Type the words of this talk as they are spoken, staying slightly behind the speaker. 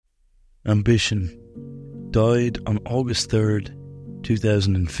Ambition died on August 3rd,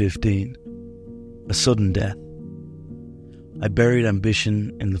 2015. A sudden death. I buried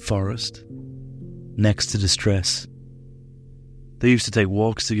ambition in the forest, next to distress. They used to take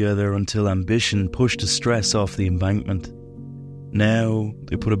walks together until ambition pushed the stress off the embankment. Now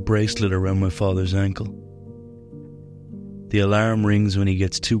they put a bracelet around my father's ankle. The alarm rings when he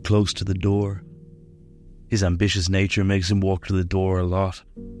gets too close to the door. His ambitious nature makes him walk to the door a lot.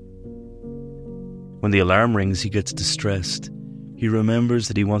 When the alarm rings, he gets distressed. He remembers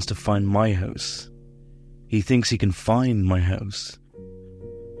that he wants to find my house. He thinks he can find my house.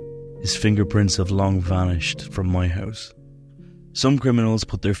 His fingerprints have long vanished from my house. Some criminals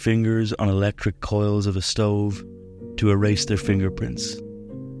put their fingers on electric coils of a stove to erase their fingerprints.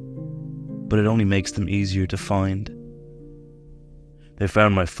 But it only makes them easier to find. They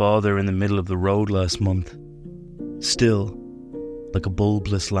found my father in the middle of the road last month, still, like a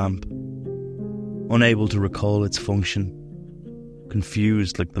bulbless lamp, unable to recall its function,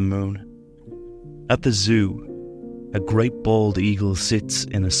 confused like the moon. At the zoo, a great bald eagle sits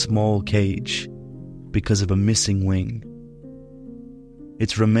in a small cage because of a missing wing.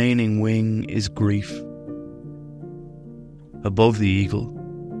 Its remaining wing is grief. Above the eagle,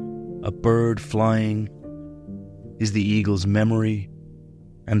 a bird flying is the eagle's memory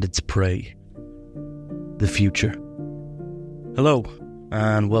and its prey, the future. Hello,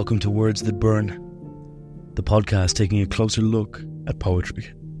 and welcome to Words That Burn, the podcast taking a closer look at poetry.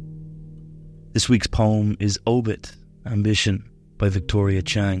 This week's poem is OBIT, Ambition, by Victoria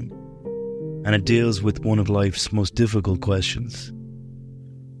Chang, and it deals with one of life's most difficult questions.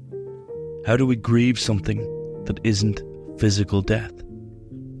 How do we grieve something that isn't physical death?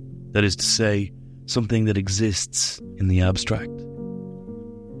 That is to say, something that exists in the abstract.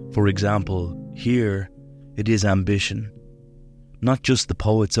 For example, here it is ambition, not just the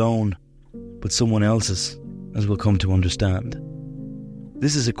poet's own, but someone else's, as we'll come to understand.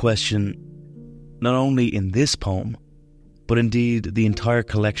 This is a question not only in this poem, but indeed the entire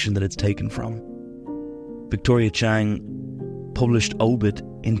collection that it's taken from. Victoria Chang published OBIT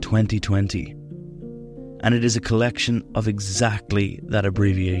in 2020, and it is a collection of exactly that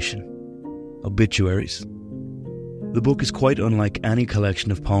abbreviation, obituaries. The book is quite unlike any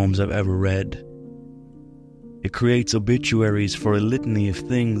collection of poems I've ever read. It creates obituaries for a litany of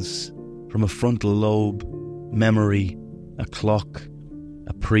things, from a frontal lobe, memory, a clock,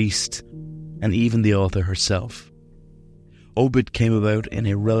 a priest, and even the author herself. OBIT came about in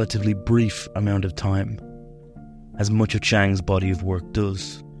a relatively brief amount of time, as much of Chang's body of work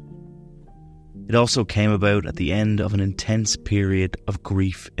does. It also came about at the end of an intense period of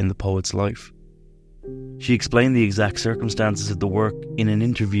grief in the poet's life. She explained the exact circumstances of the work in an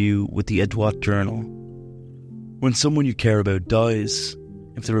interview with the Edouard Journal. When someone you care about dies,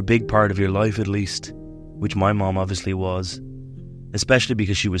 if they're a big part of your life at least, which my mom obviously was, especially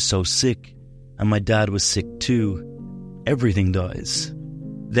because she was so sick, and my dad was sick too, everything dies.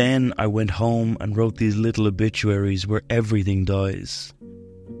 Then I went home and wrote these little obituaries where everything dies.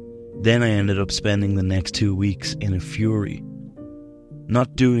 Then I ended up spending the next 2 weeks in a fury,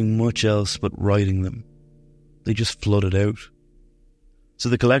 not doing much else but writing them. They just flooded out. So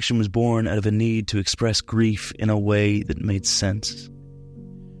the collection was born out of a need to express grief in a way that made sense.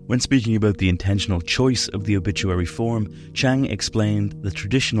 When speaking about the intentional choice of the obituary form, Chang explained the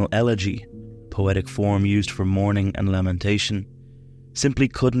traditional elegy, poetic form used for mourning and lamentation, simply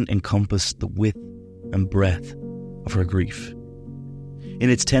couldn't encompass the width and breadth of her grief. In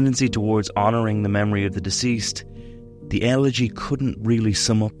its tendency towards honouring the memory of the deceased, the elegy couldn't really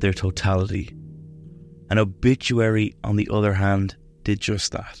sum up their totality. An obituary, on the other hand, did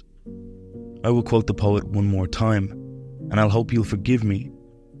just that. I will quote the poet one more time, and I'll hope you'll forgive me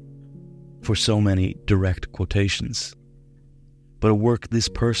for so many direct quotations. But a work this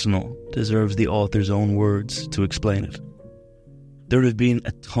personal deserves the author's own words to explain it. There have been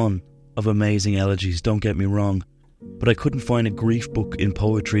a ton of amazing elegies, don't get me wrong, but I couldn't find a grief book in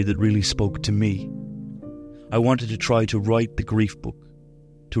poetry that really spoke to me. I wanted to try to write the grief book,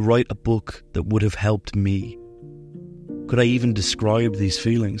 to write a book that would have helped me. Could I even describe these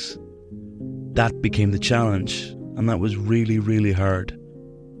feelings? That became the challenge, and that was really, really hard.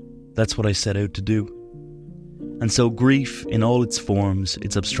 That's what I set out to do. And so grief, in all its forms,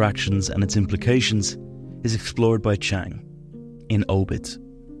 its abstractions and its implications, is explored by Chang in OBIT.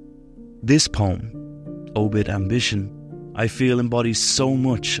 This poem, OBIT Ambition, I feel embodies so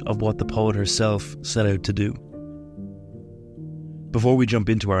much of what the poet herself set out to do. Before we jump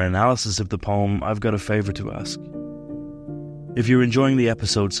into our analysis of the poem, I've got a favour to ask. If you're enjoying the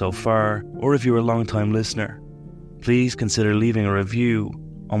episode so far, or if you're a long-time listener, please consider leaving a review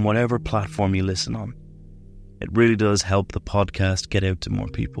on whatever platform you listen on. It really does help the podcast get out to more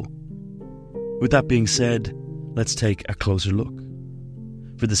people. With that being said, let's take a closer look.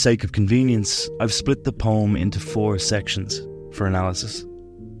 For the sake of convenience, I've split the poem into 4 sections for analysis.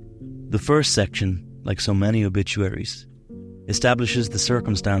 The first section, like so many obituaries, establishes the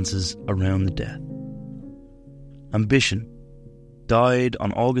circumstances around the death. Ambition died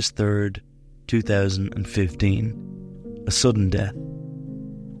on August 3rd, 2015, a sudden death.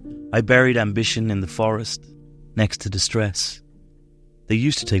 I buried ambition in the forest, next to distress. They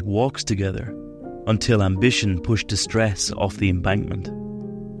used to take walks together, until ambition pushed distress off the embankment.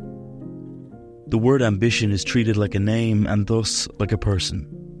 The word ambition is treated like a name and thus like a person.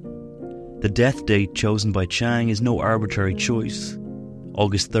 The death date chosen by Chang is no arbitrary choice.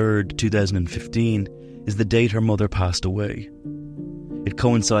 August 3rd, 2015 is the date her mother passed away. It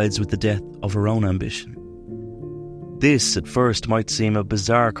coincides with the death of her own ambition. This, at first, might seem a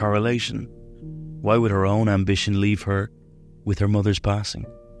bizarre correlation. Why would her own ambition leave her with her mother's passing?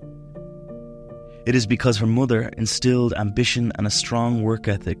 It is because her mother instilled ambition and a strong work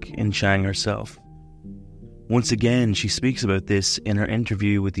ethic in Chang herself. Once again, she speaks about this in her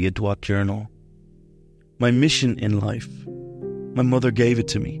interview with the Adwat Journal. My mission in life, my mother gave it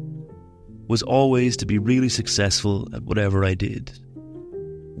to me, was always to be really successful at whatever I did.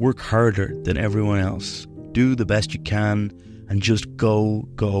 Work harder than everyone else, do the best you can, and just go,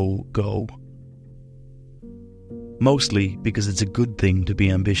 go, go. Mostly because it's a good thing to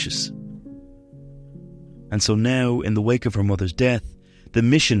be ambitious. And so now, in the wake of her mother's death, the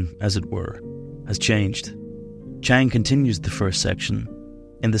mission, as it were, has changed. Chang continues the first section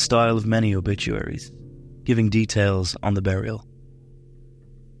in the style of many obituaries, giving details on the burial.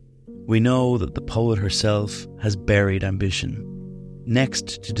 We know that the poet herself has buried ambition,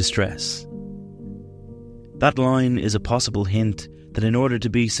 next to distress. That line is a possible hint that in order to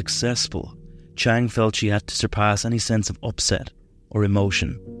be successful, Chang felt she had to surpass any sense of upset or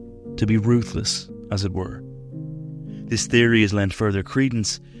emotion, to be ruthless, as it were. This theory is lent further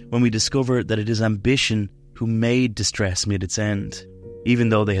credence when we discover that it is ambition who made distress meet its end, even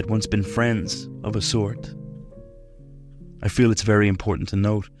though they had once been friends of a sort. I feel it's very important to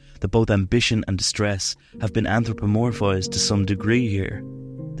note that both ambition and distress have been anthropomorphized to some degree here.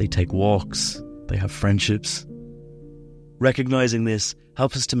 They take walks, they have friendships. Recognizing this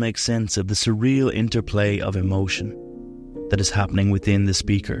helps us to make sense of the surreal interplay of emotion that is happening within the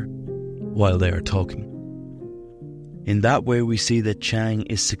speaker while they are talking. In that way, we see that Chang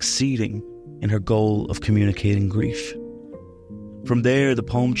is succeeding in her goal of communicating grief. From there, the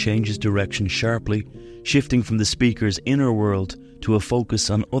poem changes direction sharply, shifting from the speaker's inner world to a focus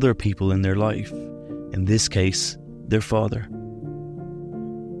on other people in their life, in this case, their father.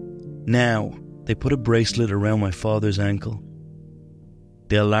 Now, they put a bracelet around my father's ankle.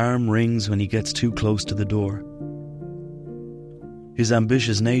 The alarm rings when he gets too close to the door. His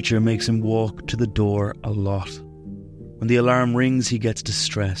ambitious nature makes him walk to the door a lot. When the alarm rings, he gets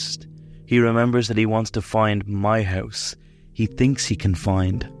distressed. He remembers that he wants to find my house. He thinks he can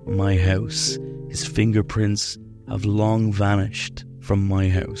find my house. His fingerprints have long vanished from my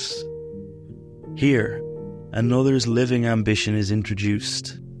house. Here, another's living ambition is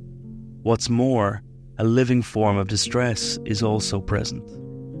introduced. What's more, a living form of distress is also present.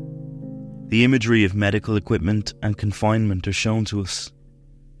 The imagery of medical equipment and confinement are shown to us.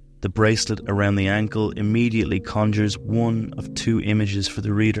 The bracelet around the ankle immediately conjures one of 2 images for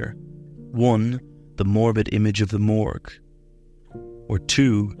the reader. 1, the morbid image of the morgue. Or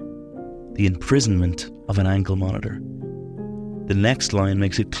 2, the imprisonment of an ankle monitor. The next line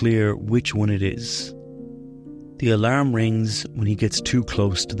makes it clear which one it is. The alarm rings when he gets too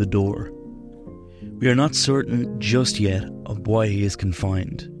close to the door. We are not certain just yet of why he is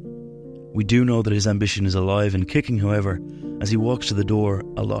confined. We do know that his ambition is alive and kicking, however, as he walks to the door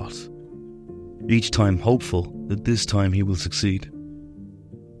a lot. Each time hopeful that this time he will succeed.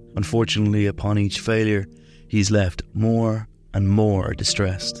 Unfortunately, upon each failure, he is left more and more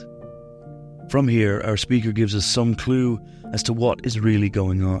distressed. From here, our speaker gives us some clue as to what is really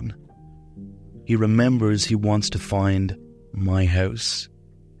going on. He remembers he wants to find my house.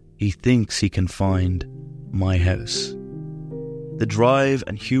 He thinks he can find my house. The drive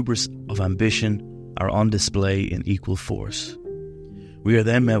and hubris of ambition are on display in equal force. We are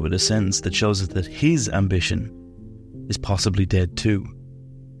then met with a sentence that shows us that his ambition is possibly dead too.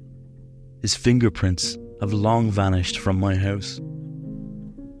 His fingerprints have long vanished from my house.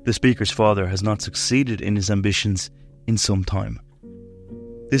 The speaker's father has not succeeded in his ambitions in some time.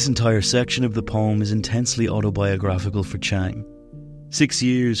 This entire section of the poem is intensely autobiographical for Chang. 6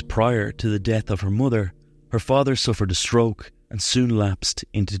 years prior to the death of her mother, her father suffered a stroke and soon lapsed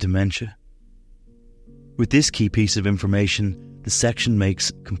into dementia. With this key piece of information, the section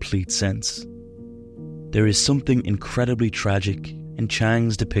makes complete sense. There is something incredibly tragic in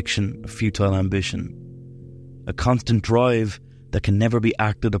Chang's depiction of futile ambition, a constant drive that can never be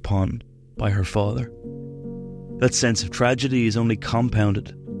acted upon by her father. That sense of tragedy is only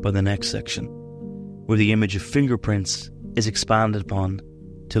compounded by the next section, where the image of fingerprints is expanded upon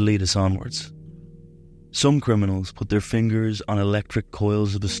to lead us onwards. Some criminals put their fingers on electric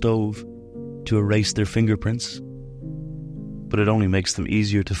coils of the stove to erase their fingerprints, but it only makes them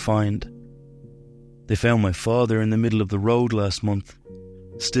easier to find. They found my father in the middle of the road last month,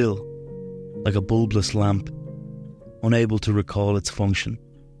 still, like a bulbless lamp, unable to recall its function.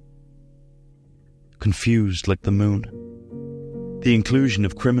 Confused like the moon. The inclusion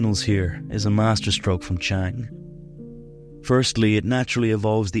of criminals here is a masterstroke from Chang. Firstly, it naturally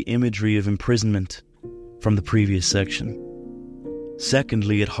evolves the imagery of imprisonment from the previous section.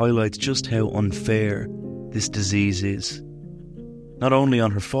 Secondly, it highlights just how unfair this disease is, not only on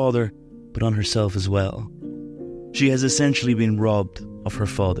her father, but on herself as well. She has essentially been robbed of her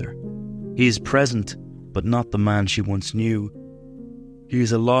father. He is present, but not the man she once knew. He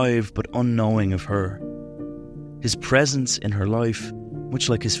is alive, but unknowing of her. His presence in her life, much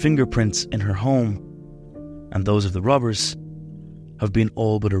like his fingerprints in her home, and those of the robbers, have been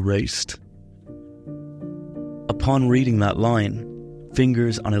all but erased. Upon reading that line,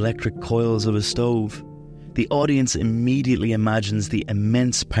 fingers on electric coils of a stove, the audience immediately imagines the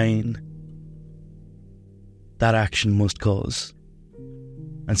immense pain that action must cause,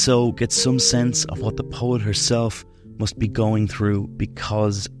 and so gets some sense of what the poet herself must be going through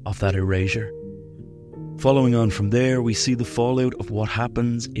because of that erasure. Following on from there, we see the fallout of what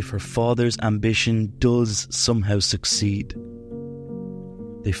happens if her father's ambition does somehow succeed.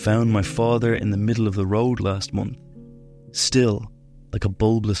 They found my father in the middle of the road last month, still like a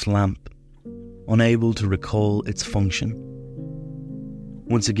bulbless lamp, unable to recall its function.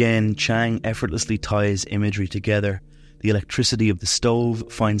 Once again, Chang effortlessly ties imagery together. The electricity of the stove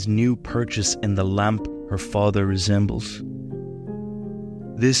finds new purchase in the lamp her father resembles.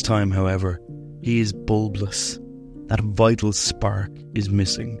 This time, however, he is bulbless. That vital spark is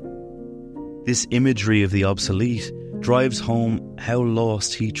missing. This imagery of the obsolete drives home how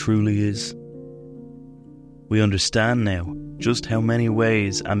lost he truly is. We understand now just how many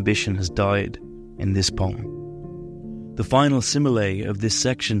ways ambition has died in this poem. The final simile of this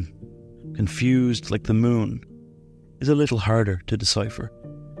section, confused like the moon, is a little harder to decipher.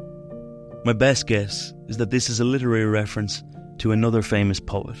 My best guess is that this is a literary reference to another famous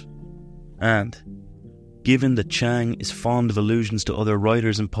poet. And, given that Chang is fond of allusions to other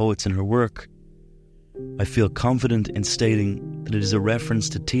writers and poets in her work, I feel confident in stating that it is a reference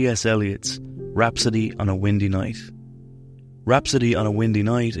to T.S. Eliot's Rhapsody on a Windy Night. Rhapsody on a Windy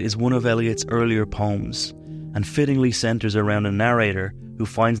Night is one of Eliot's earlier poems, and fittingly centres around a narrator who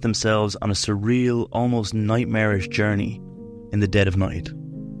finds themselves on a surreal, almost nightmarish journey in the dead of night.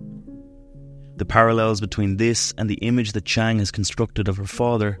 The parallels between this and the image that Chang has constructed of her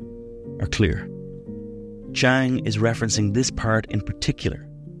father are clear. Chang is referencing this part in particular.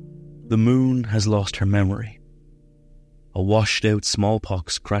 The moon has lost her memory. A washed-out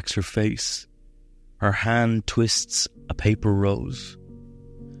smallpox cracks her face. Her hand twists a paper rose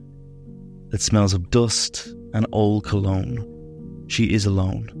that smells of dust and old cologne. She is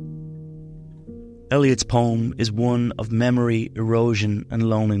alone. Eliot's poem is one of memory, erosion and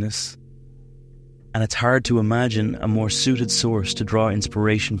loneliness, and it's hard to imagine a more suited source to draw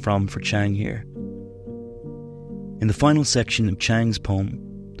inspiration from for Chang here. In the final section of Chang's poem,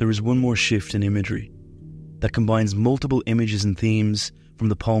 there is one more shift in imagery that combines multiple images and themes from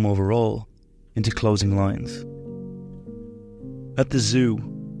the poem overall into closing lines. At the zoo,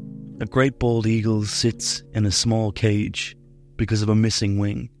 a great bald eagle sits in a small cage because of a missing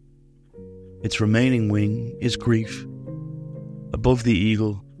wing. Its remaining wing is grief. Above the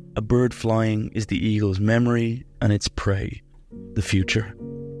eagle, a bird flying is the eagle's memory and its prey, the future.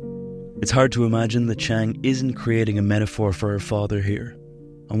 It's hard to imagine that Chang isn't creating a metaphor for her father here,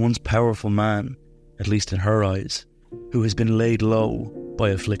 a once powerful man, at least in her eyes, who has been laid low by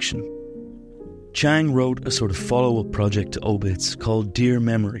affliction. Chang wrote a sort of follow-up project to OBITs called Dear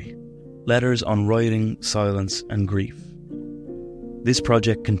Memory, Letters on Writing, Silence and Grief. This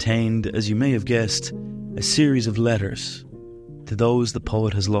project contained, as you may have guessed, a series of letters to those the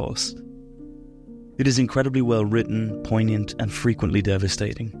poet has lost. It is incredibly well written, poignant and frequently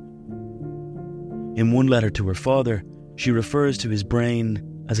devastating. In one letter to her father, she refers to his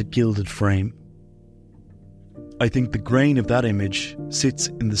brain as a gilded frame. I think the grain of that image sits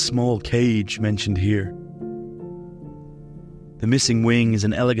in the small cage mentioned here. The missing wing is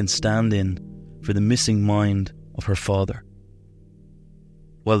an elegant stand-in for the missing mind of her father,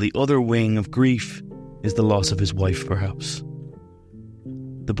 while the other wing of grief is the loss of his wife, perhaps.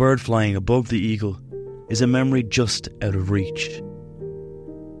 The bird flying above the eagle is a memory just out of reach,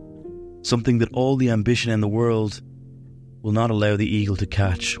 something that all the ambition in the world will not allow the eagle to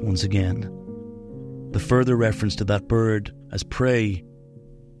catch once again. The further reference to that bird as prey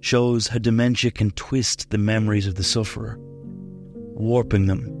shows how dementia can twist the memories of the sufferer, warping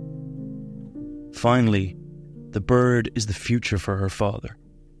them. Finally, the bird is the future for her father,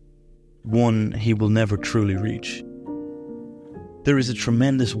 one he will never truly reach. There is a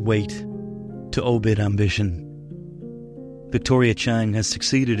tremendous weight to OBIT ambition. Victoria Chang has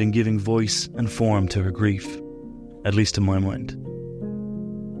succeeded in giving voice and form to her grief, at least to my mind.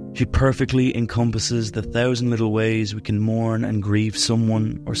 She perfectly encompasses the 1,000 little ways we can mourn and grieve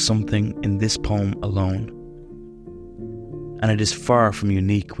someone or something in this poem alone. And it is far from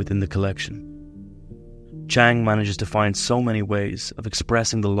unique within the collection. Chang manages to find so many ways of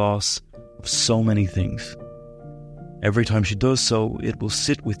expressing the loss of so many things. Every time she does so, it will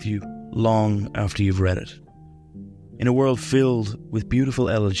sit with you long after you've read it. In a world filled with beautiful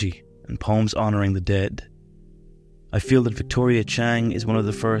elegy and poems honouring the dead, I feel that Victoria Chang is one of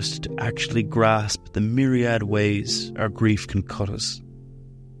the first to actually grasp the myriad ways our grief can cut us.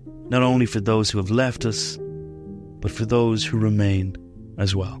 Not only for those who have left us, but for those who remain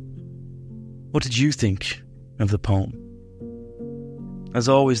as well. What did you think of the poem? As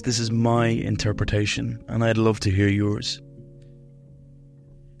always, this is my interpretation, and I'd love to hear yours.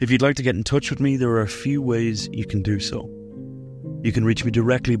 If you'd like to get in touch with me, there are a few ways you can do so. You can reach me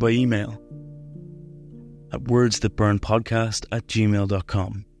directly by email at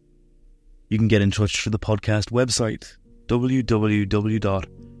wordsthatburnpodcast@gmail.com. You can get in touch through the podcast website,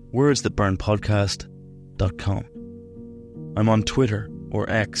 www.wordsthatburnpodcast.com. I'm on Twitter or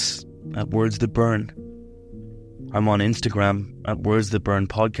X at WordsThatBurn. I'm on Instagram at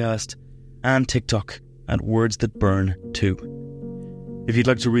WordsThatBurnPodcast and TikTok at WordsThatBurn2. If you'd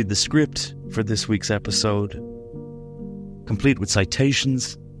like to read the script for this week's episode, complete with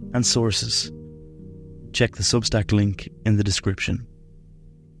citations and sources, check the Substack link in the description.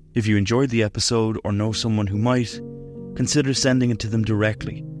 If you enjoyed the episode or know someone who might, consider sending it to them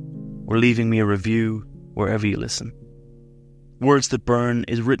directly or leaving me a review wherever you listen. Words That Burn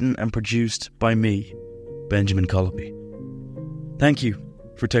is written and produced by me, Benjamin Colopy. Thank you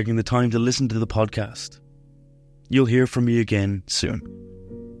for taking the time to listen to the podcast. You'll hear from me again soon.